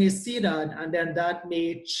 Workers may see that, and then that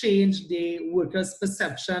may change the workers'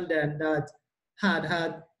 perception then that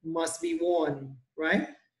had must be worn, right?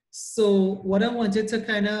 So what I wanted to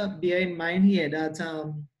kind of bear in mind here that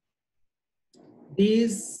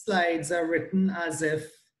these slides are written as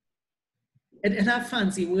if it have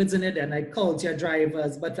fancy words in it and like culture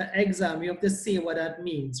drivers, but for exam, you have to say what that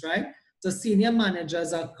means, right? So senior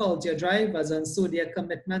managers are culture drivers, and so their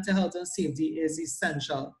commitment to health and safety is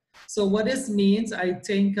essential. So what this means, I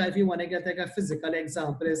think, if you want to get like a physical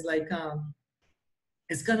example, is like,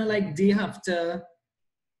 it's kind of like they have to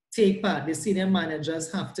take part, the senior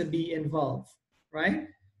managers have to be involved, right?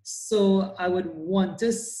 So I would want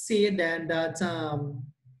to say then that,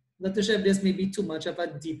 not to sure if this may be too much of a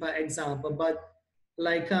deeper example, but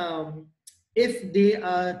like if they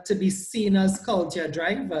are to be seen as culture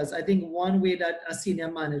drivers, I think one way that a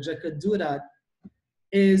senior manager could do that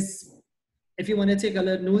is, if you want to take a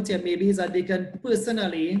little note here, maybe is that they can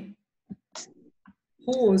personally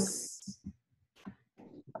host,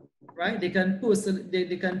 right? They can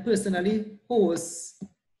personally host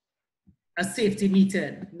a safety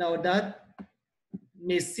meeting. Now that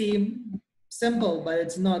may seem simple, but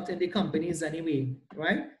it's not in the companies anyway,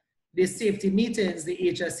 right? The safety meetings, the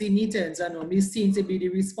HSE meetings are normally seen to be the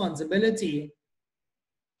responsibility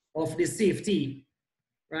of the safety,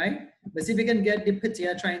 right? But see if we can get the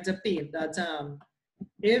picture trying to paint that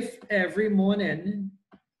if every morning,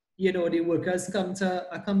 the workers come to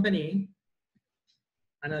a company,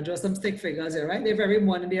 and I'll draw some stick figures here, right? If every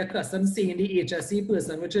morning they're accustomed seeing the HSE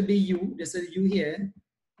person, which would be you, this is you here,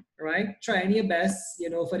 right? Trying your best,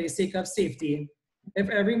 for the sake of safety. If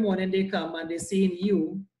every morning they come and they see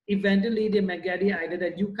you, eventually they may get the idea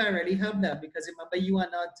that you can't really have that, because remember, you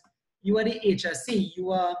are the HSE,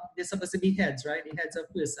 they're supposed to be heads, right? The heads of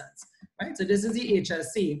persons, right? So this is the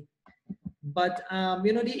HSE. But,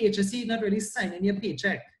 the HSE not really signing your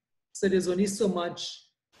paycheck. So there's only so much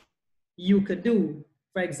you could do.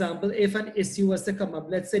 For example, if an issue was to come up,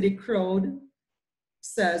 let's say the crowd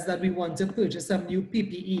says that we want to purchase some new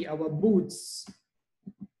PPE, our boots,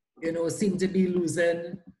 seem to be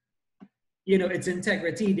losing, its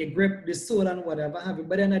integrity, the grip, the sole, and whatever have you.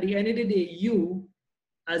 But then at the end of the day, you,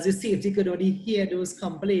 as a safety, could only hear those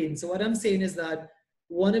complaints. So what I'm saying is that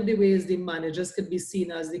one of the ways the managers could be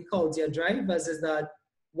seen as the culture drivers is that,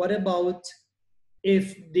 what about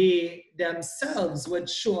if they themselves would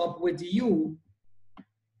show up with you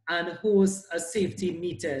and host a safety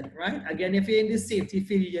meeting, right? Again, if you're in the safety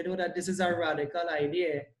field, you know that this is a radical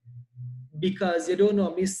idea, because you don't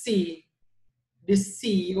normally see the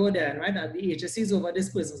CEO then, right? And the HSE is over this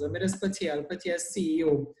person, so let us put here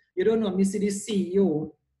CEO. You don't normally see the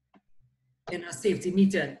CEO in a safety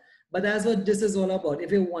meeting, but that's what this is all about.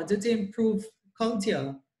 If you wanted to improve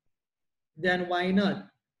culture, then why not?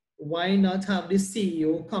 Why not have the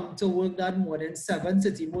CEO come to work that morning,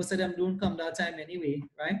 7:30? Most of them don't come that time anyway,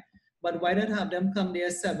 right? But why not have them come there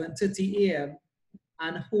 7:30 a.m.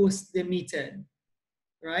 and host the meeting,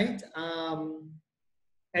 right?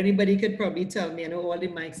 Anybody could probably tell me, I know all the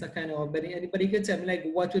mics are kind of off, but anybody could tell me like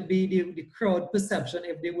what would be the crowd perception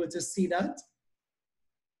if they were to see that?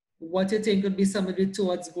 What do you think would be some of the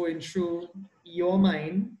thoughts going through your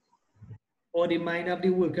mind or the mind of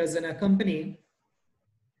the workers in a company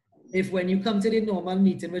if, when you come to the normal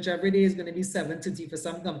meeting, which every day is going to be 7:30 for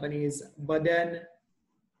some companies, but then,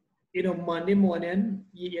 Monday morning,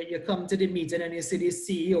 you come to the meeting and you see the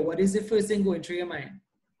CEO, what is the first thing going through your mind?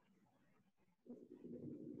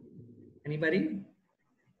 Anybody?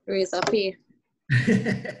 Raise a pay.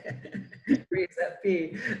 Raise a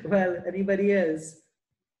pay. Well, anybody else?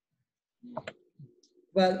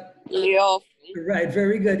 Well, layoff. Right,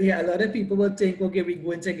 very good. Yeah, a lot of people will think, okay, we're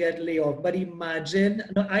going to get laid off. But imagine,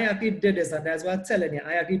 no, I actually did this, and that's what I'm telling you.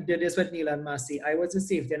 I actually did this with Neil and Massey. I was a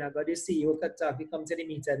safety, and I got the CEO Kataki come to the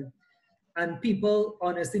meeting. And people,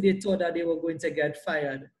 honestly, they thought that they were going to get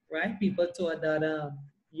fired, right? People thought that,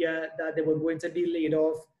 that they were going to be laid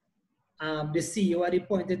off. The CEO at the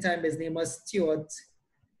point in time, his name was Stuart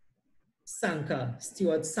Sanka,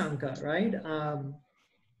 right?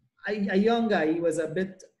 A young guy, he was a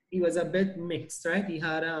bit he was a bit mixed, right? He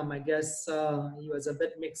had, I guess, he was a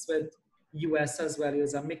bit mixed with US as well. He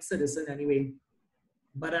was a mixed citizen anyway.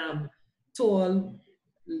 But tall,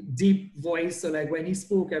 deep voice. So like when he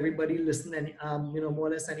spoke, everybody listened, and more or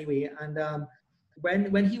less anyway. And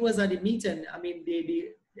when he was at the meeting, I mean,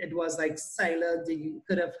 it was like silent. You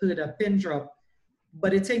could have heard a pin drop.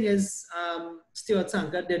 But the thing is, Stuart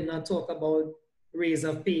Tanker did not talk about raise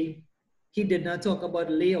of pay. He did not talk about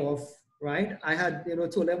layoff, right? I had,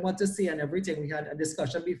 told him what to say and everything. We had a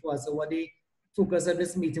discussion before, so what the focus of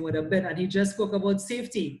this meeting would have been. And he just spoke about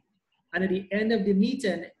safety. And at the end of the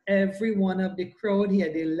meeting, every one of the crowd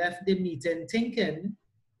here, they left the meeting thinking,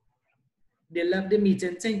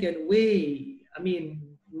 wait, I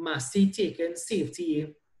mean, Massey taking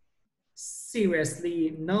safety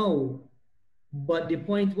seriously now. But the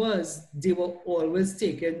point was, they were always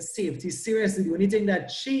taking safety seriously. The only thing that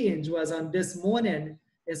changed was on this morning,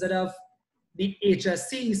 instead of the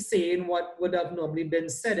HSE saying what would have normally been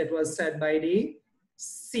said, it was said by the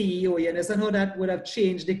CEO. You understand how that would have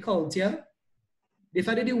changed the culture? The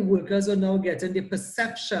fact that the workers are now getting the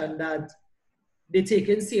perception that they're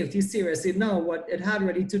taking safety seriously now, what it had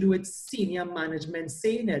really to do with senior management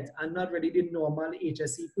saying it and not really the normal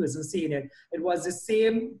HSE person saying it. It was the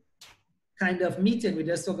same kind of meeting. We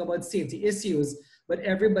just talk about safety issues, but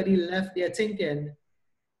everybody left there thinking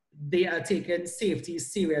they are taking safety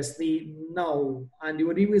seriously now. And the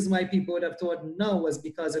only reason why people would have thought no was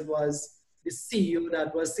because it was the CEO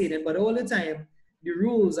that was saying it. But all the time, the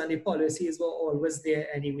rules and the policies were always there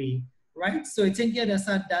anyway, right? So I think you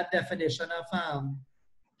understand that definition of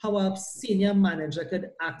how a senior manager could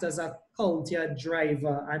act as a culture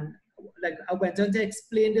driver. And like I went on to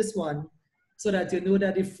explain this one so that you know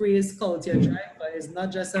that the phrase culture driver is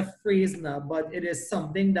not just a phrase now, but it is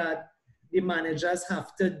something that the managers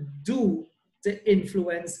have to do to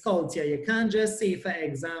influence culture. You can't just say, for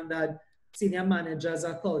example, that senior managers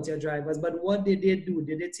are culture drivers, but what did they do?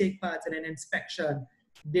 Did they take part in an inspection?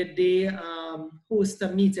 Did they host a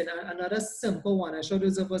meeting? Another simple one, I'm sure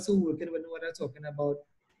those of us who work in would know what I'm talking about.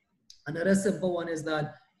 Another simple one is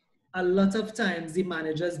that a lot of times the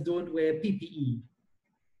managers don't wear PPE,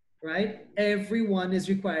 right? Everyone is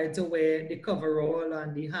required to wear the coverall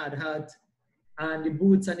and the hard hat and the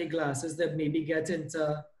boots and the glasses that maybe get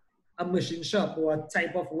into a machine shop or a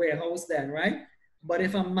type of warehouse then, right? But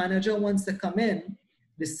if a manager wants to come in,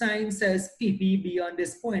 the sign says PPE beyond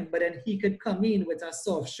this point, but then he could come in with a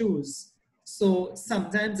soft shoes. So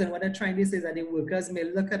sometimes, and what I'm trying to say is that the workers may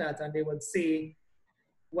look at that and they would say,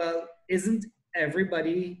 well, isn't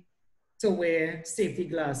everybody to wear safety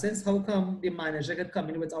glasses? How come the manager could come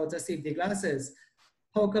in without a safety glasses?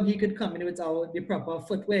 How come he could come in without the proper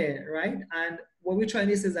footwear, right? And what we're trying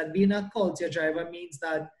to say is that being a culture driver means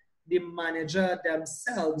that the manager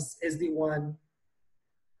themselves is the one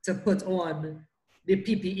to put on the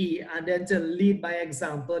PPE and then to lead by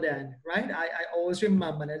example then, right? I always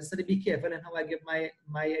remember, and I just have to be careful in how I give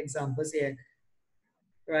my examples here,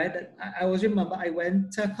 right? I always remember I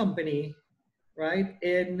went to a company, right,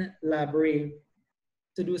 in Labrie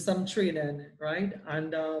to do some training, right?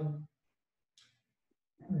 And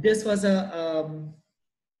this was trying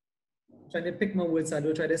to pick my words, I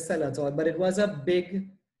don't try to sell it all, but it was a big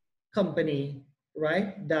company,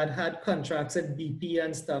 right, that had contracts at BP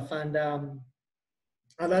and stuff, and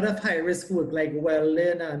a lot of high risk work like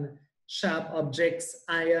welding and sharp objects,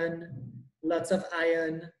 iron, lots of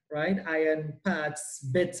iron, right, iron parts,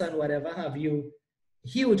 bits, and whatever have you.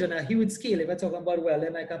 Huge, on a huge scale, if we're talking about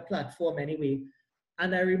welding, like a platform anyway.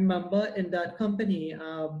 And I remember in that company,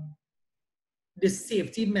 the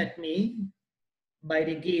safety met me by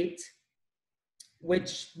the gate,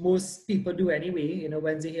 which most people do anyway. You know,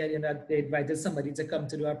 when they hear that they invited somebody to come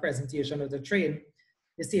to do a presentation or to train,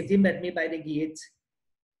 the safety met me by the gate.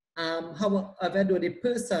 However, though the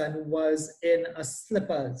person was in a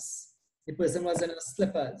slippers, the person was in a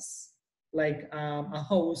slippers, like a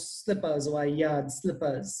house slippers or a yard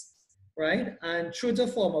slippers, right? And true to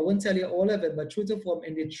form, I won't tell you all of it, but true to form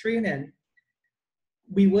in the training,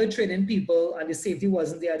 we were training people and the safety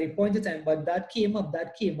wasn't there at the point in time, but that came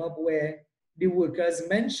up where the workers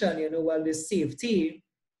mentioned, you know, well, the safety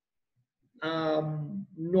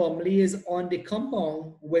normally is on the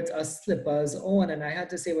compound with a slippers on. And I had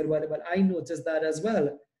to say, well, I noticed that as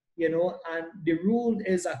well, you know, and the rule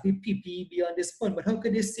is actually PPE beyond this point, but how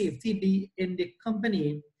could the safety be in the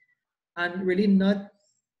company and really not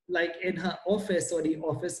like in her office or the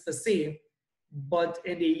office per se, but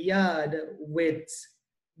in the yard with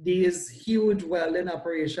these huge welding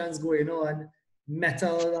operations going on,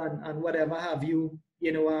 metal and whatever have you,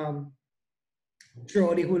 you know,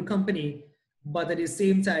 throughout the whole company. but at the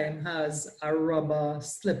same time has a rubber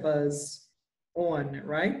slippers on,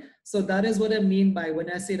 right? So that is what I mean by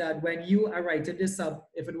when I say that when you are writing this up,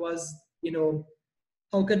 if it was,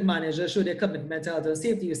 how could managers show their commitment to health and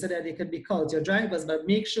safety? You said that they could be culture drivers, but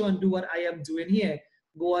make sure and do what I am doing here.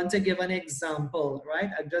 Go on to give an example, right?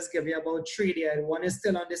 I'll just give you about three there. One is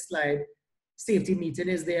still on the slide. Safety meeting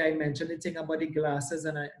is there. I mentioned the thing about the glasses,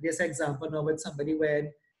 and this example now with somebody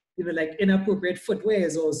wearing, like inappropriate footwear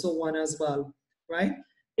is also one as well, right?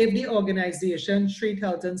 If the organization treat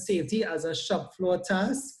health and safety as a shop floor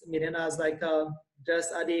task, meaning as like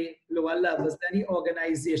just at the lower levels, then the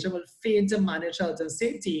organization will fail to manage health and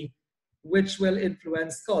safety, which will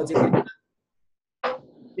influence culture.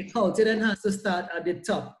 The culture then has to start at the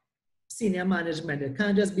top, senior management. It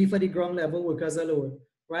can't just be for the ground level workers alone,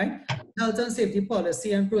 right? Health and safety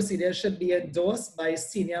policy and procedures should be endorsed by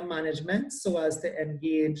senior management so as to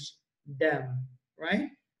engage them, right?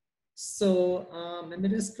 So let me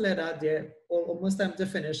just clear that there. Almost time to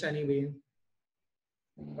finish anyway,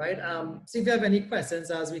 right? See if you have any questions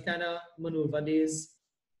as we kind of maneuver the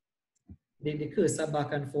cursor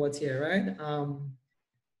back and forth here, right?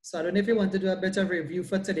 So I don't know if you want to do a bit of review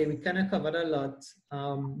for today. We kind of covered a lot.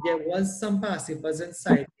 There was some participants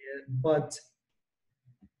inside here, but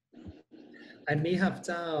I may have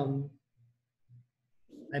to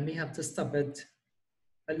stop it.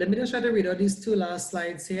 Let me just try to read out these two last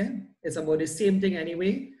slides here. It's about the same thing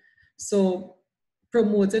anyway. So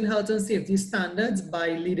promoting health and safety standards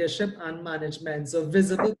by leadership and management. So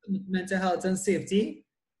visible commitment to health and safety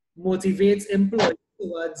motivates employees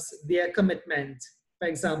towards their commitment. For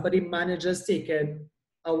example, the managers taking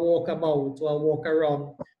a walkabout or a walk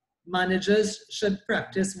around. Managers should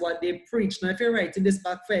practice what they preach. Now, if you're writing this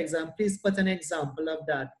back for exam, please put an example of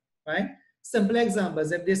that, right? Simple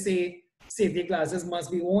examples. If they say safety glasses must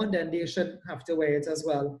be worn, then they should have to wear it as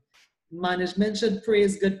well. Management should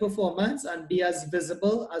praise good performance and be as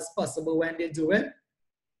visible as possible when they do it.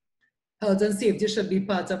 Health and safety should be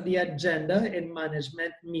part of the agenda in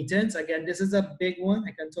management meetings. Again, this is a big one.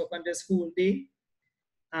 I can talk on this whole day.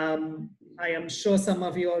 I am sure some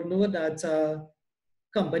of you all know that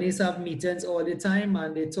companies have meetings all the time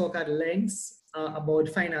and they talk at length about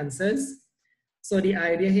finances. So the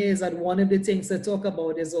idea here is that one of the things to talk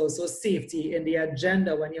about is also safety in the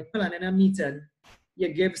agenda. When you're planning a meeting, you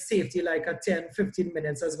give safety like a 10, 15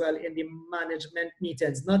 minutes as well in the management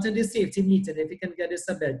meetings, not in the safety meeting, if you can get this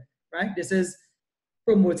a bit, right? This is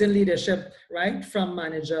promoting leadership, right, from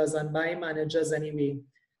managers and by managers anyway.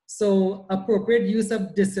 So appropriate use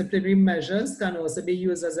of disciplinary measures can also be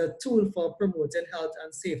used as a tool for promoting health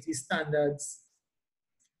and safety standards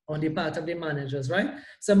on the part of the managers, right?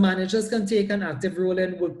 So managers can take an active role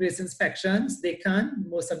in workplace inspections. They can,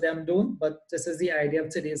 most of them don't, but this is the idea of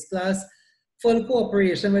today's class. Full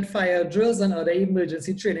cooperation with fire drills and other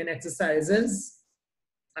emergency training exercises.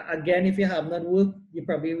 Again, if you have not worked, you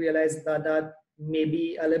probably realize that that may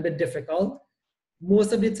be a little bit difficult.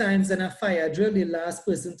 Most of the times in a fire drill, the last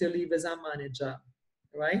person to leave is a manager,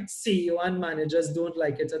 right? CEO and managers don't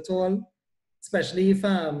like it at all, especially if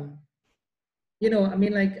I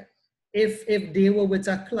mean, like, if they were with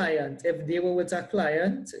a client,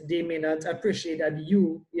 they may not appreciate that that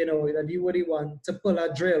you were the one to pull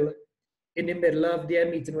a drill in the middle of their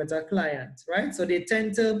meeting with a client, right? So they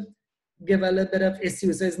tend to give a little bit of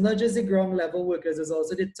issues. So it's not just the ground level workers, it's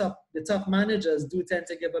also the top managers do tend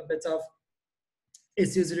to give a bit of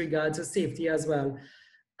issues with regard to safety as well.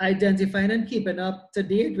 Identifying and keeping up to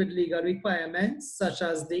date with legal requirements such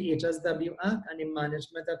as the HSW Act and the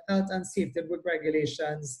Management of Health and Safety Work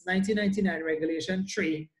Regulations, 1999 Regulation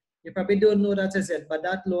 3. You probably don't know that is it, but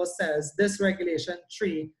that law says, this Regulation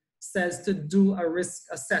 3 says to do a risk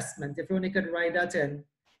assessment. If you only could write that in,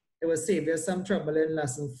 it will save you some trouble in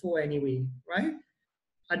lesson 4 anyway, right?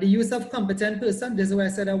 And the use of competent person, this is where I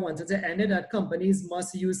said I wanted to end it, that companies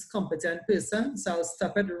must use competent person. So I'll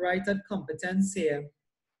stop it right at competence here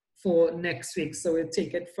for next week. So we'll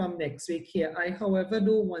take it from next week here. I, however,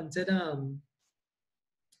 do wanted,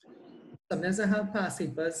 sometimes I have past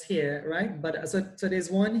papers here, right? But so there's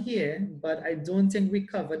one here, but I don't think we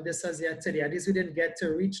covered this as yet today. At least we didn't get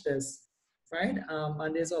to reach this, right?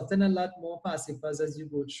 And there's often a lot more past papers as you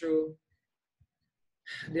go through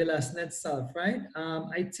the lesson itself, right?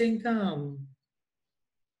 I think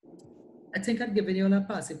I'd given you a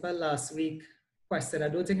paper last week question. I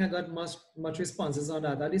don't think I got much responses on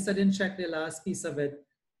that. At least I didn't check the last piece of it.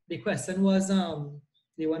 The question was,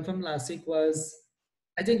 the one from last week was,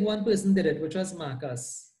 I think one person did it, which was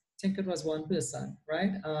Marcus. I think it was one person,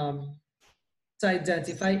 right? To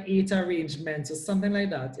identify 8 arrangements or something like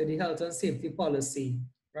that in the health and safety policy,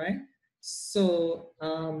 right? So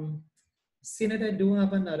seeing that I do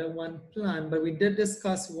have another one planned, but we did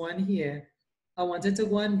discuss one here. I wanted to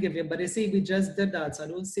go and give you, but they say we just did that, so I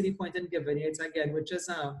don't see the point in giving it again, which is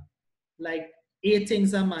like 8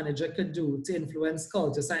 things a manager could do to influence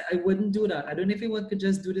culture. So I wouldn't do that. I don't know if you could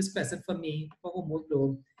just do this question for me for homework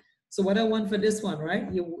though. So what I want for this one, right?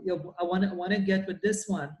 I want to get with this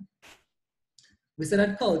one. We said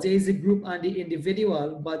that culture is the group and the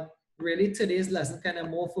individual, but really today's lesson kind of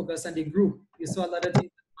more focused on the group. You saw a lot of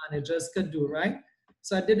things that managers could do, right?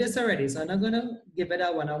 So I did this already, so I'm not gonna give it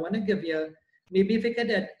that one. I want to give you, maybe if you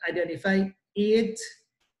could identify 8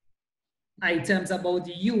 items about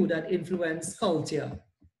you that influence culture.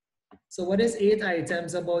 So what is 8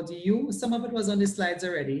 items about you? Some of it was on the slides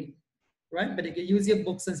already, right? But you can use your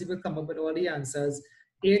books and see if you come up with all the answers.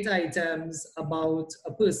 8 items about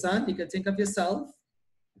a person. You can think of yourself.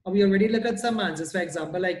 And we already look at some answers. For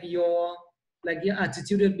example, like your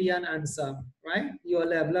attitude would be an answer, right? Your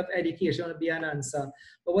level of education would be an answer.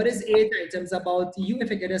 But what is 8 items about you? If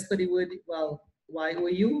you could just put the word, well, why were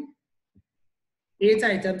you? 8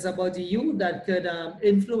 items about you that could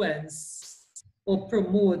influence or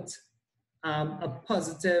promote a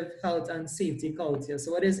positive health and safety culture.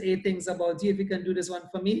 So what is 8 things about you? If you can do this one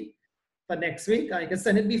for me for next week, I can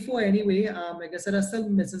send it before anyway. Like I said, I'm still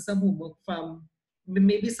missing some homework from,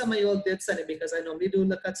 maybe some of you all did send it because I normally do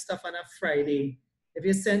look at stuff on a Friday. If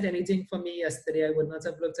you sent anything for me yesterday, I would not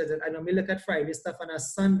have looked at it. I normally look at Friday stuff on a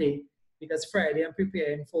Sunday because Friday I'm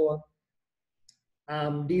preparing for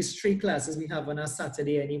these 3 classes we have on a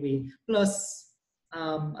Saturday anyway, plus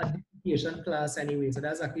a education class anyway. So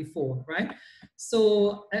that's actually 4, right?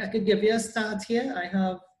 So I could give you a start here. I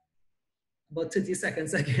have about 30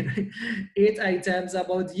 seconds again. 8 items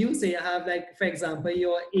about you. So you have, like, for example,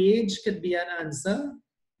 your age could be an answer,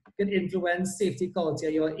 could influence safety culture,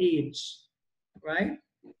 your age, right?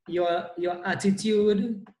 Your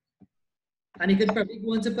attitude, and you could probably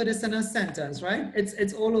go on to put this in a sentence, right?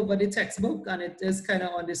 It's all over the textbook and it is kind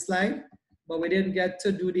of on the slide, but we didn't get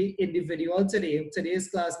to do the individual today. Today's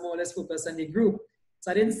class more or less focused on the group.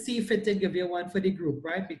 So I didn't see fit to give you one for the group,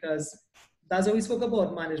 right? Because that's what we spoke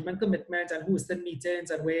about, management commitment and hosting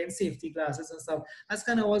meetings and wearing safety glasses and stuff. That's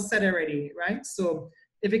kind of all said already, right? So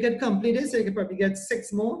if you could complete this, you could probably get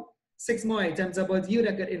 6 more items about you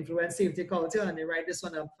that could influence safety culture, and then write this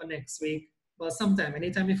one up for next week. Well, sometime,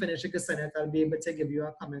 anytime you finish, you can send it. I'll be able to give you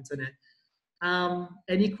a comment on it.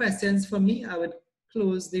 Any questions for me? I would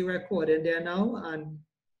close the recording there now, and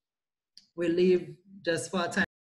we'll leave just for a time.